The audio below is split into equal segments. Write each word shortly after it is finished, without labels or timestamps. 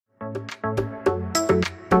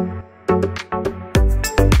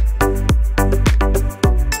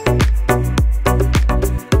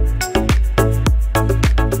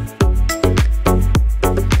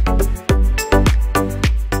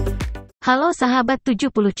sahabat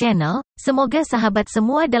 70 channel, semoga sahabat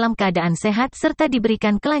semua dalam keadaan sehat serta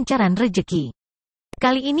diberikan kelancaran rezeki.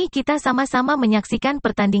 Kali ini kita sama-sama menyaksikan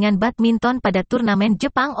pertandingan badminton pada turnamen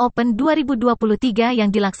Jepang Open 2023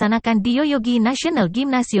 yang dilaksanakan di Yoyogi National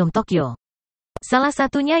Gymnasium Tokyo. Salah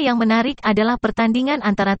satunya yang menarik adalah pertandingan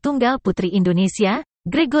antara tunggal putri Indonesia,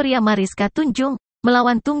 Gregoria Mariska Tunjung,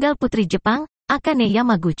 melawan tunggal putri Jepang, Akane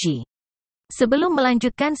Yamaguchi. Sebelum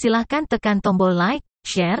melanjutkan silahkan tekan tombol like,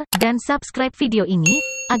 share, dan subscribe video ini,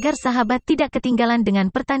 agar sahabat tidak ketinggalan dengan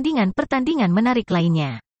pertandingan-pertandingan menarik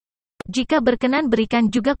lainnya. Jika berkenan berikan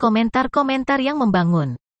juga komentar-komentar yang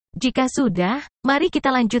membangun. Jika sudah, mari kita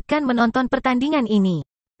lanjutkan menonton pertandingan ini.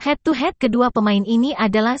 Head-to-head kedua pemain ini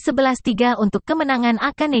adalah 11-3 untuk kemenangan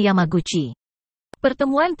Akane Yamaguchi.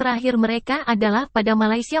 Pertemuan terakhir mereka adalah pada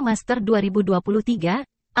Malaysia Master 2023,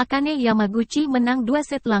 Akane Yamaguchi menang 2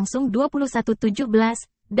 set langsung 21-17,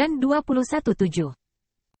 dan 21-7.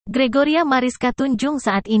 Gregoria Mariska Tunjung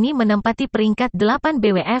saat ini menempati peringkat 8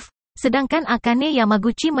 BWF, sedangkan Akane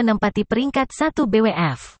Yamaguchi menempati peringkat 1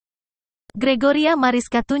 BWF. Gregoria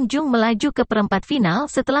Mariska Tunjung melaju ke perempat final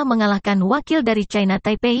setelah mengalahkan wakil dari China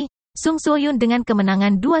Taipei, Sung Soyun dengan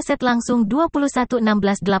kemenangan 2 set langsung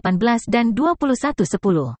 21-16-18 dan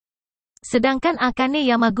 21-10. Sedangkan Akane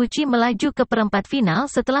Yamaguchi melaju ke perempat final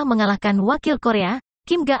setelah mengalahkan wakil Korea,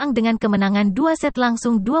 Kim Gaang dengan kemenangan 2 set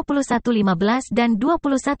langsung 21-15 dan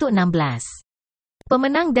 21-16.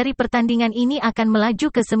 Pemenang dari pertandingan ini akan melaju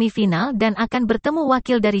ke semifinal dan akan bertemu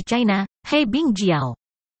wakil dari China, He Bingjiao.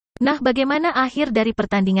 Nah, bagaimana akhir dari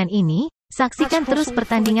pertandingan ini? Saksikan terus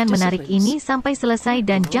pertandingan menarik ini sampai selesai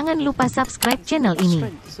dan jangan lupa subscribe channel ini.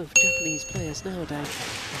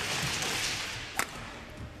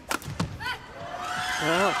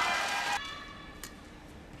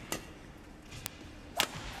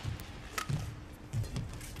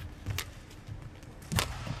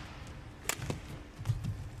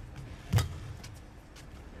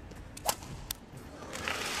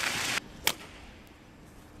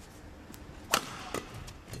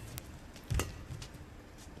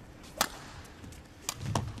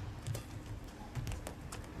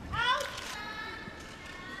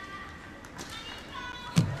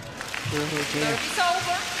 Service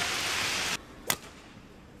over.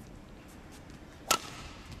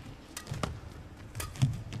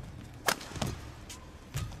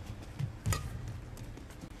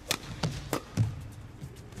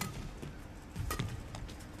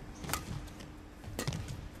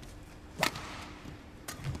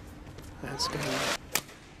 That's good.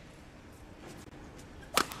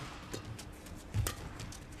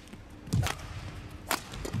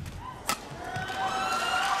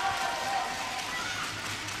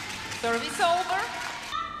 Service over.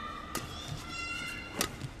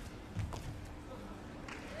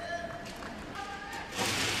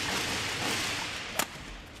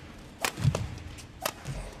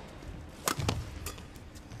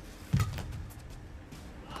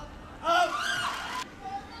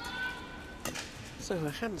 So a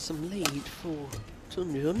handsome lead for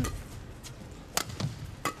Tunjung.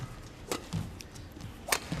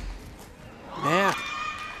 Now.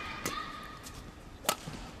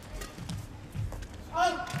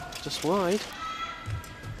 Just wide.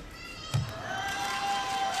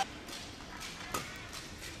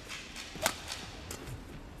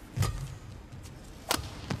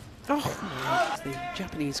 Oh, my, it's the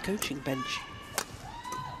Japanese coaching bench.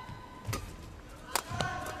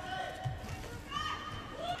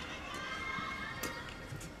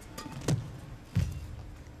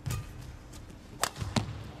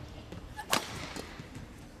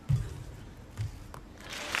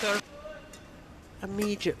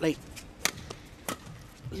 Immediately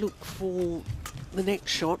look for the next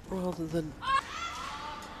shot rather than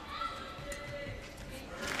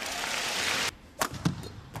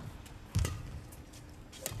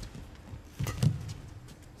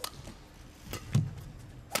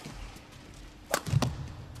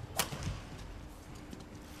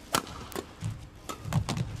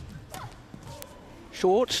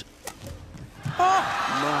short. Oh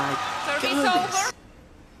my Service goodness. over.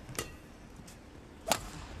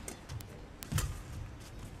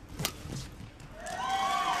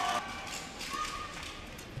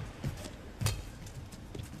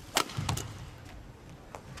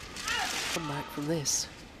 Come back from this.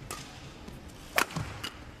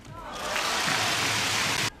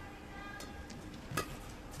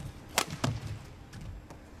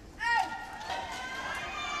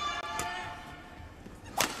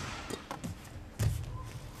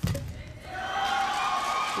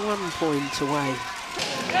 One point away.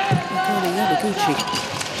 Akane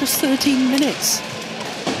Yamaguchi, just 13 minutes.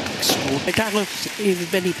 Extraordinary.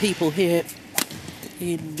 Doubtless many people here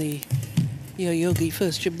in the Yoyogi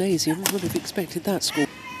First Gymnasium would have expected that score.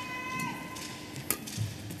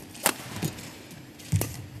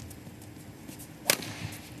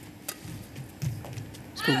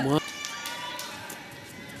 It's gone wide.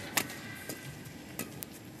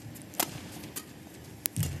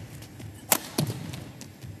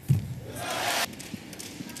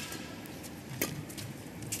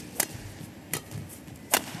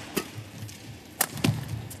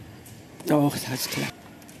 Oh, that's clear.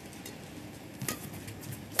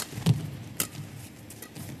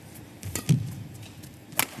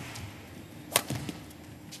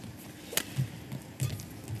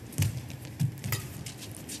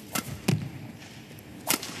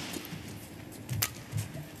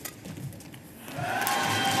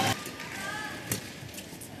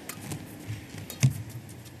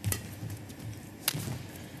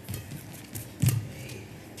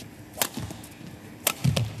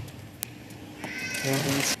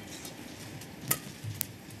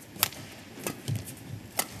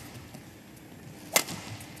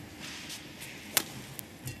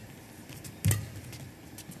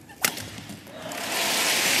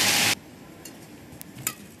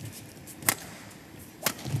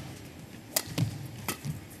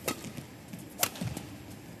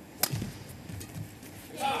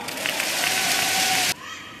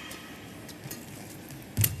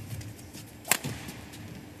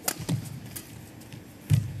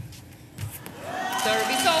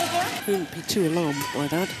 Service over. Wouldn't be too alarmed by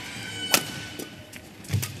that.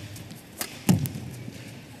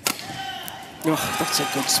 Oh, that's a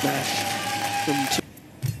good smash from two.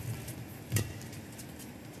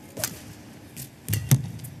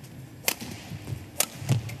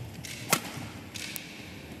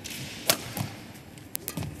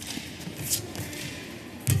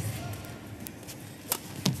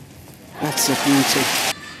 That's a beauty.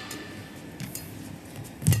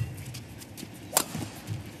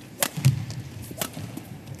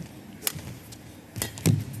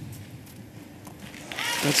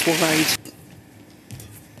 That's wide.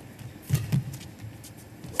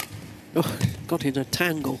 Oh, got in a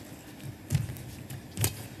tangle.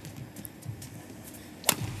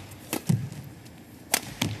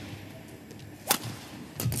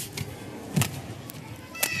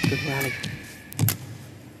 Good rally.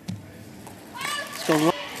 It's gone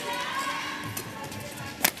right.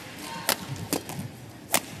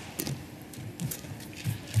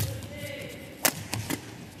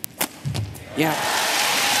 Yeah.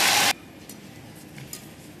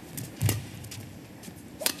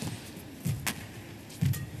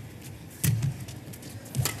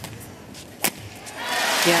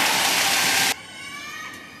 Yeah.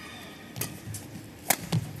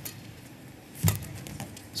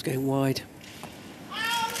 It's going wide.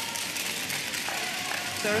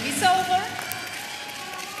 Service over.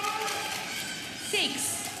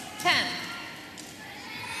 6-10.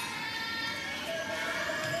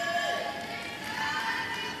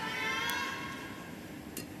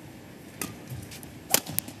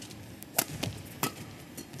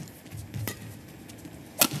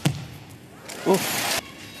 Oof.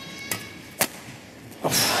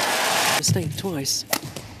 Oof. Mistake twice.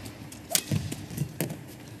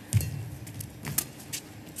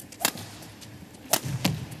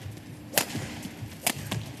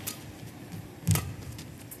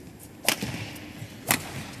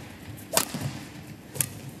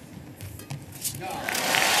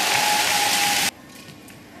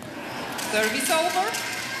 Service over.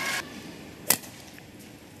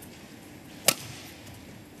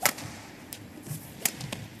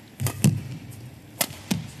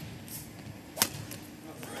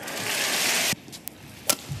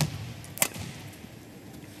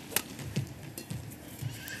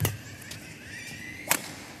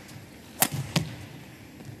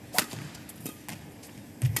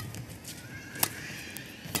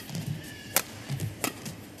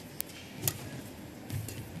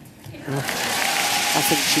 I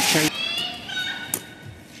think she changed.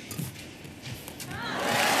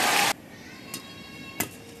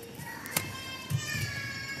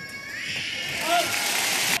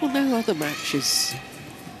 Well, no other matches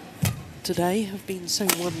today have been so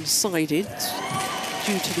one-sided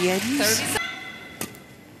due to the ends. Service.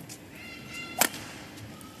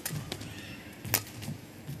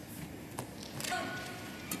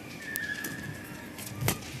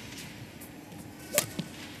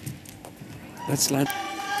 Let's land.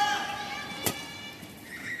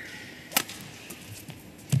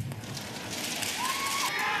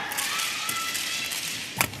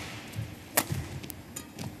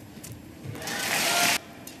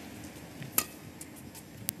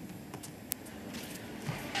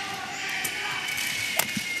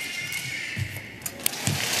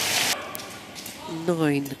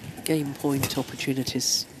 9 game point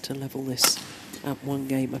opportunities to level this at 1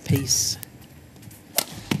 game apiece.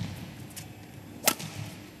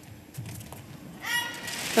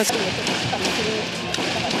 That's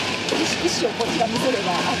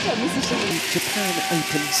Japan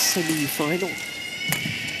Open semi-final.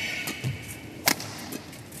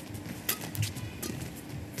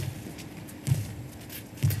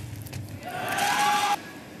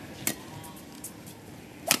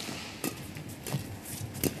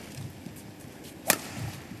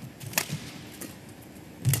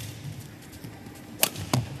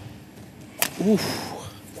 Oof,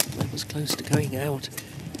 that was close to going out.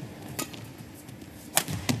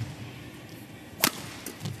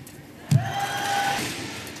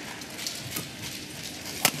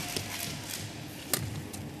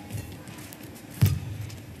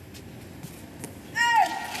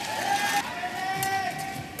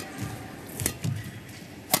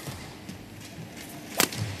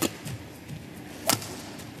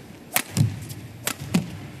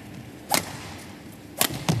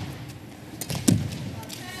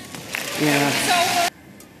 Yeah.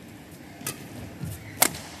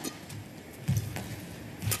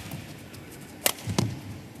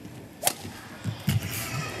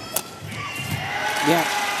 Yeah.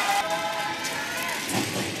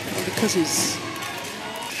 Because he's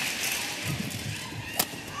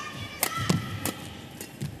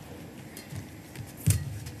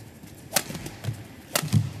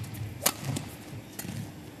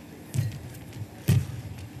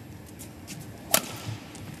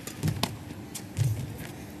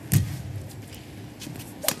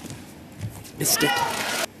missed it.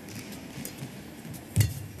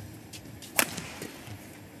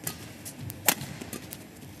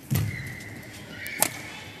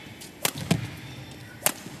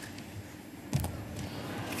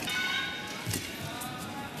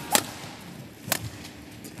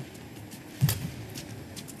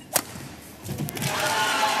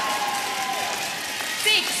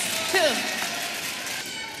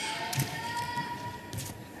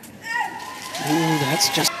 Ooh, that's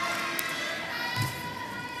just...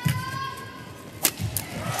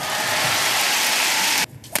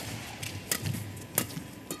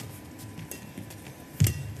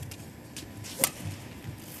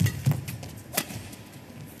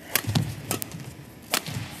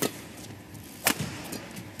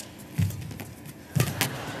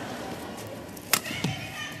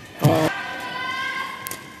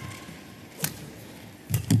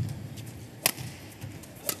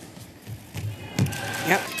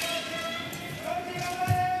 Yep.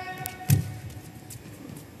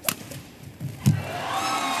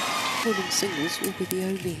 Women's singles will be the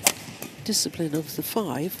only discipline of the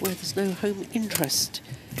 5 where there's no home interest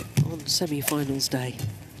on semi-finals day.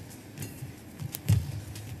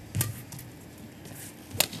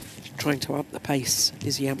 Trying to up the pace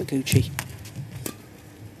is Yamaguchi.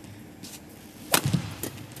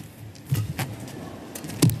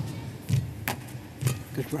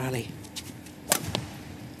 Good rally.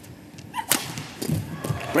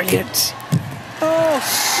 Brilliant.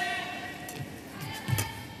 Oh!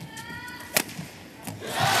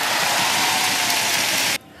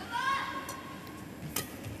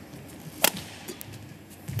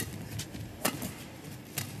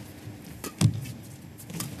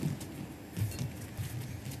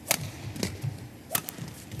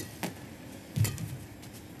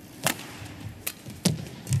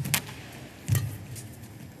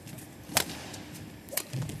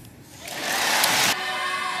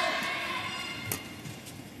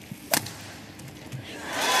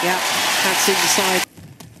 Yeah, that's inside.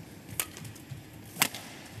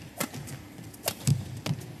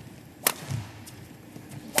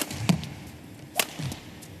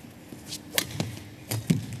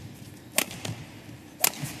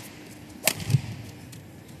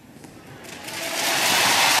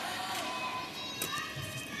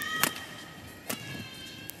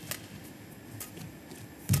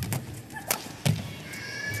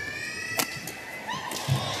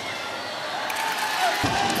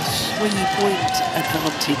 Three-point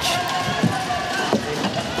advantage.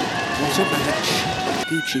 What a match.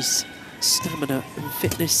 Gucci's stamina and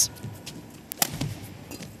fitness.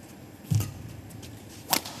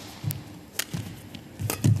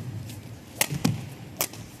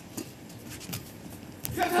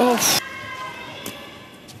 Oh.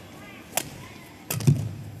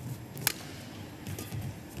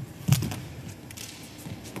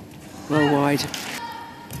 Well wide.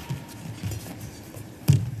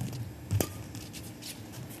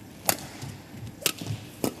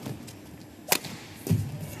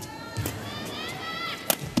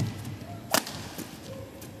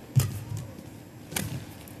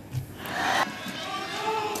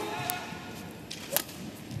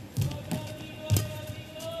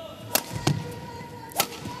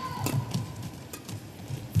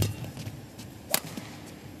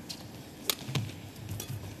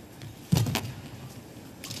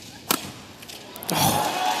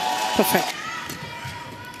 Perfect.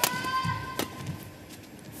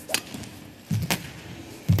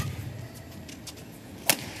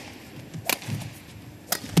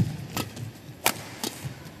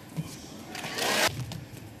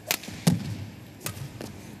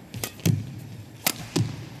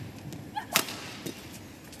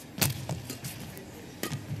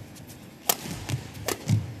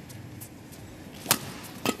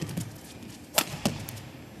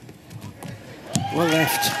 Well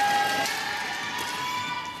left.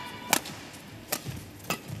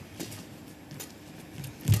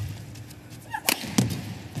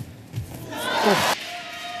 Oh.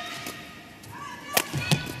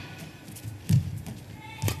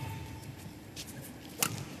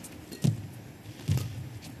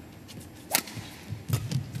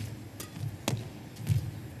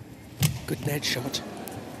 Good net shot.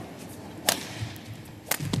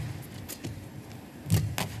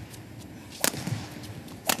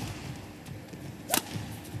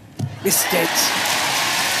 Missed it.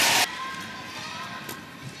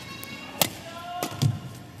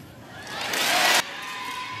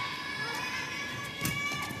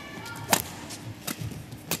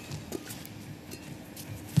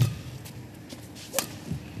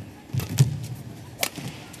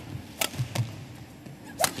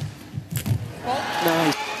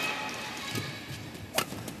 Nice.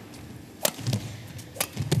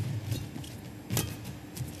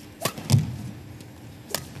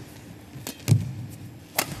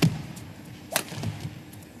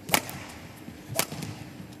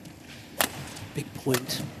 Big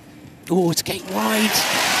point. Oh, it's getting wide.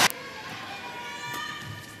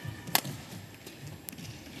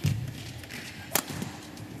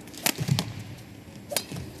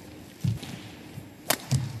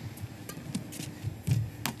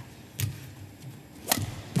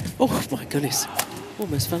 Oh my goodness,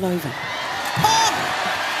 almost fell over. Oh!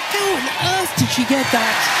 How on earth did she get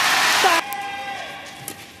that?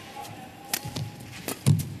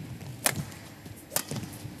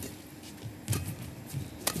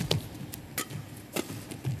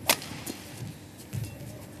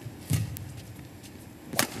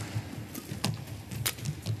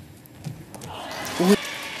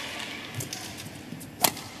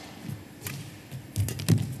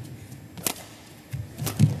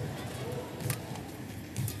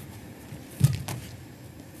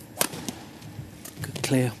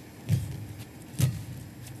 Clear.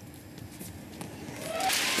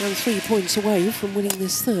 And 3 points away from winning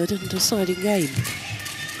this third and deciding game.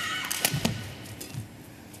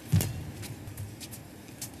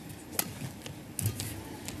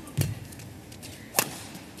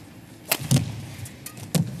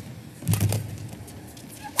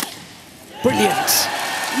 Brilliant!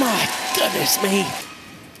 My goodness me!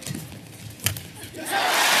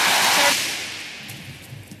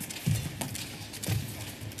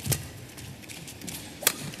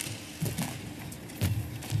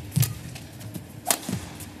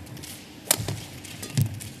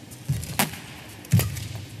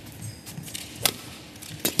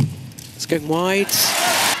 Going wide.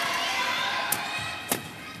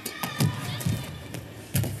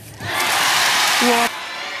 What?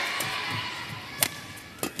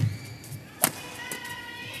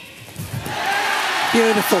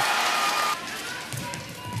 Beautiful.